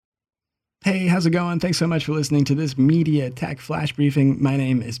Hey, how's it going? Thanks so much for listening to this Media Tech Flash Briefing. My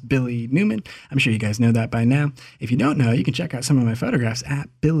name is Billy Newman. I'm sure you guys know that by now. If you don't know, you can check out some of my photographs at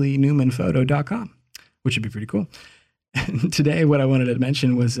billynewmanphoto.com, which would be pretty cool. And today, what I wanted to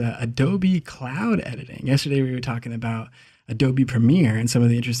mention was Adobe Cloud Editing. Yesterday, we were talking about Adobe Premiere and some of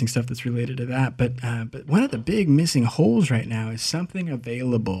the interesting stuff that's related to that. But one of the big missing holes right now is something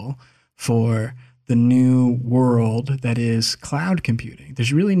available for the new world that is cloud computing.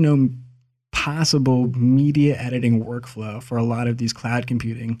 There's really no possible media editing workflow for a lot of these cloud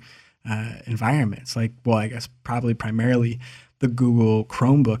computing environments. Like, well, I guess probably primarily the Google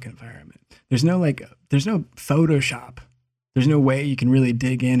Chromebook environment. There's no Photoshop. There's no way you can really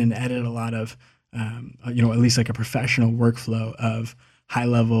dig in and edit a lot of, at least like a professional workflow of high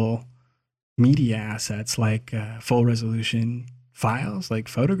level media assets like full resolution files like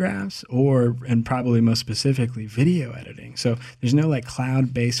photographs and probably most specifically video editing. So there's no like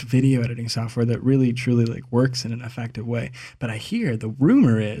cloud-based video editing software that really truly like works in an effective way. But I hear the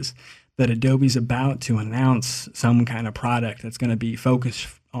rumor is that Adobe's about to announce some kind of product that's going to be focused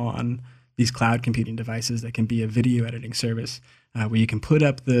on these cloud computing devices that can be a video editing service where you can put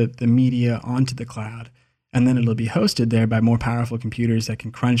up the media onto the cloud, and then it'll be hosted there by more powerful computers that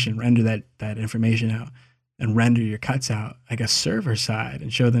can crunch and render that information out and render your cuts out, I guess, server side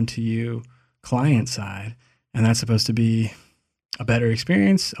and show them to you client side. And that's supposed to be a better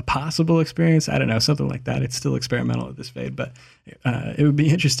experience, a possible experience. I don't know, something like that. It's still experimental at this phase, but it would be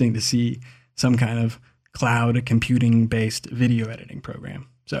interesting to see some kind of cloud computing based video editing program.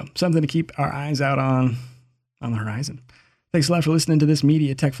 So something to keep our eyes out on the horizon. Thanks a lot for listening to this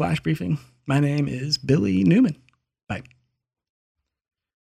Media Tech Flash Briefing. My name is Billy Newman. Bye.